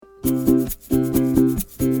Hello,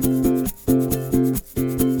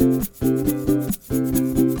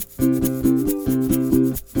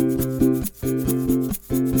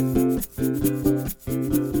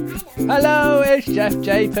 it's Jeff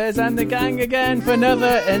Japers and the gang again for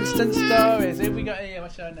another Instant Stories. Who have we got here?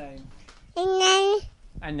 What's your name?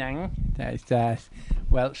 Anang. That's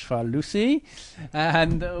Welsh for Lucy.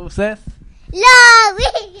 And who's this?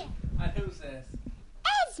 Laurie! And who's this?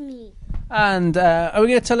 Esme! And are we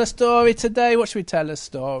going to tell a story today? What should we tell a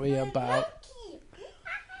story about?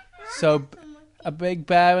 So, a big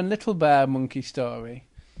bear and little bear monkey story.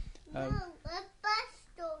 No, a bus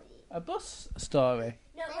story. A bus story?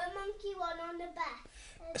 No, a monkey one on the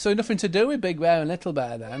bus. So nothing to do with Big Bear and Little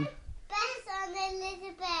Bear then? Bus on the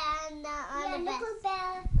little bear and on the bus. Little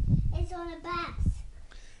bear is on a bus.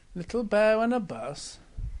 Little bear on a bus?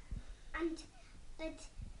 But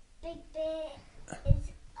Big Bear is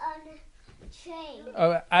on a train.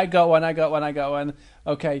 Oh, I got one.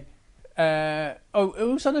 Okay.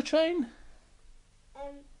 Who's on a train?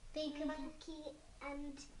 Big monkey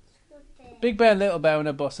and little bear. Big Bear and Little Bear on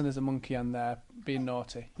a bus, and there's a monkey on there being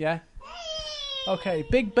naughty. Yeah? Okay,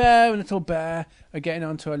 Big Bear and Little Bear are getting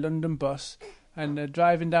onto a London bus and they're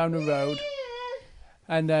driving down the road.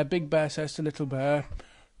 And Big Bear says to Little Bear,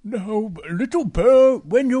 "Now, Little Bear,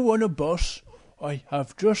 when you're on a bus, I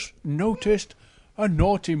have just noticed a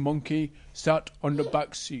naughty monkey sat on the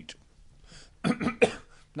back seat.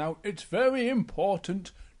 Now, it's very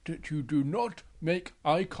important that you do not make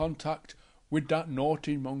eye contact with that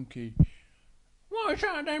naughty monkey." "Why's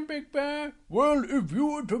that then, Big Bear?" "Well, if you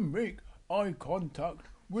were to make eye contact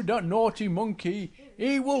with that naughty monkey,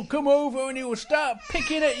 he will come over and he will start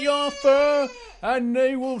picking at your fur and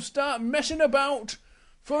they will start messing about,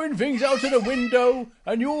 throwing things out of the window,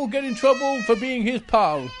 and you'll get in trouble for being his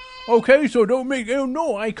pal. Okay, so don't make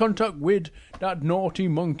no eye contact with that naughty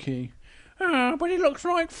monkey." "Ah, but it looks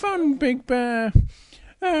like fun, Big Bear."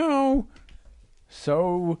 "Oh."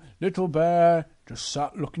 So Little Bear just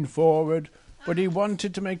sat looking forward, but he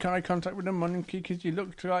wanted to make eye contact with the monkey because he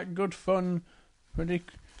looked like good fun. But he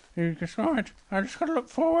just, right, I just got to look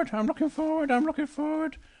forward. I'm looking forward.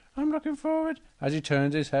 As he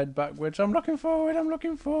turns his head backwards, I'm looking forward.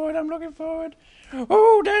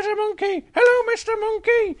 Oh, there's a monkey. "Hello, Mr.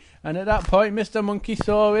 Monkey." And at that point, Mr. Monkey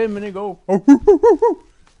saw him and he go, "Oh."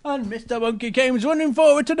 And Mr. Monkey came running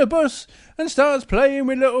forward to the bus and starts playing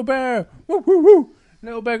with Little Bear. "Woo, woo, woo."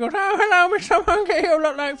 Little Bear goes, "Oh, hello, Mr. Monkey, you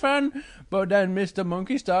look like fun." But then Mr.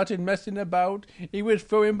 Monkey started messing about. He was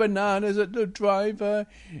throwing bananas at the driver.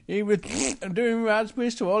 He was doing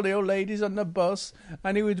raspberries to all the old ladies on the bus.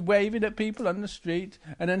 And he was waving at people on the street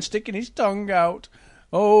and then sticking his tongue out.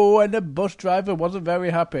 Oh, and the bus driver wasn't very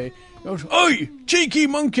happy. He goes, "Oi, cheeky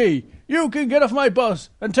monkey, you can get off my bus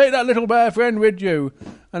and take that little bear friend with you."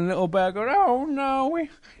 And Little Bear goes, "Oh, no, it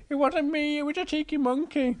wasn't me, it was a cheeky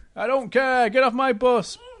monkey. I don't care, get off my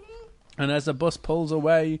bus." And as the bus pulls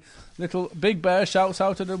away, Big Bear shouts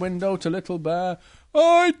out of the window to Little Bear,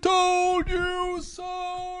 "I told you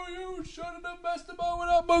so, you shouldn't have messed about with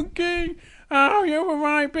that monkey." "Oh, you were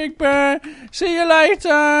right, Big Bear. See you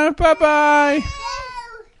later, bye-bye."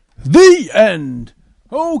 The end.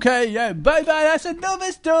 Okay, yeah, bye-bye, that's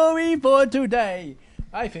another story for today.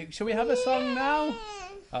 I think, shall we have a song now?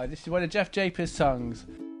 Oh, this is one of Jeff Japers' songs.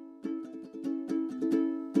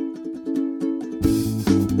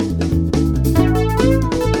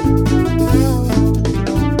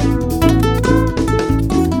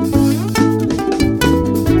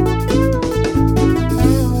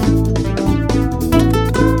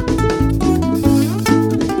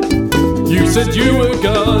 You said you were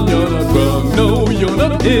gone, you're not wrong, no, you're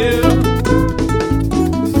not here.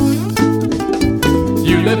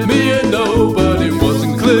 You let me know, but it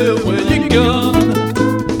wasn't clear where you're gone.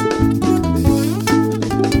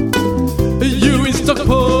 You in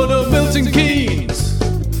Stockport or Milton Keynes,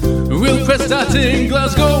 we'll press that in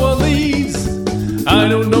Glasgow or Leeds. I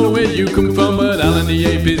don't know where you come from, but Alan the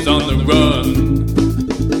Ape is on the run.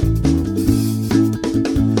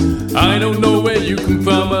 I don't know where you come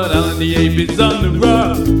from, but Alan the Ape is on the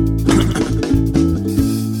run.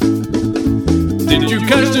 Did you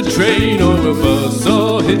catch the train or a bus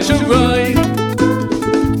or hitch a ride?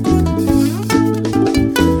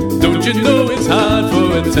 Don't you know it's hard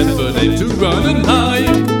for a 10-foot ape to run and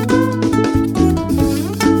hide?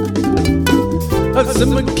 A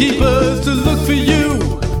summer keepers to look for you,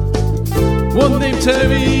 one named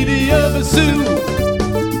Terry, the other Sue.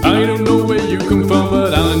 I don't know where you come from,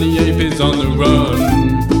 but Alan the Ape is on the run.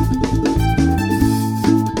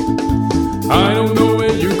 I don't know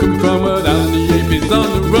where you come from, but Alan the Ape is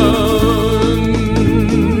on the run.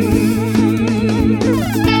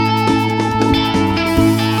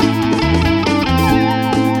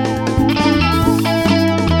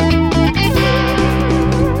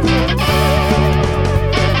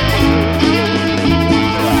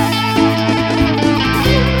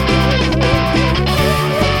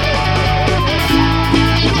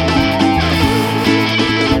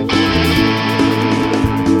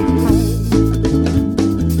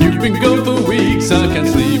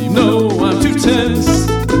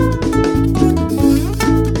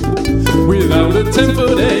 without a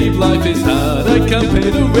 10-foot ape, life is hard, I can't pay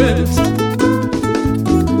the rent.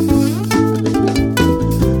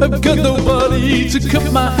 I've got nobody to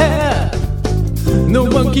cut my hair, no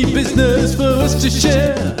monkey business for us to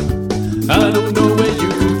share. I don't know where you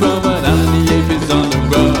come from, and Alan the ape is on the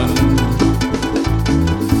run.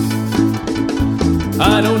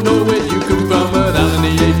 I don't know where you come from, but Alan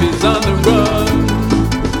the ape is on the run.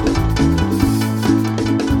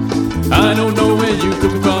 I don't know where you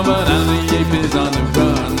come from, but Alan the ape is on the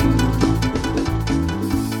run.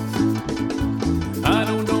 I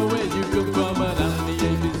don't know where you come from, but Alan the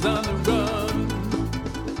ape is on the run.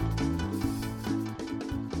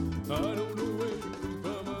 I don't know where you come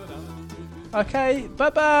from, but Alan the ape is on the run. Okay,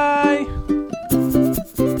 bye-bye.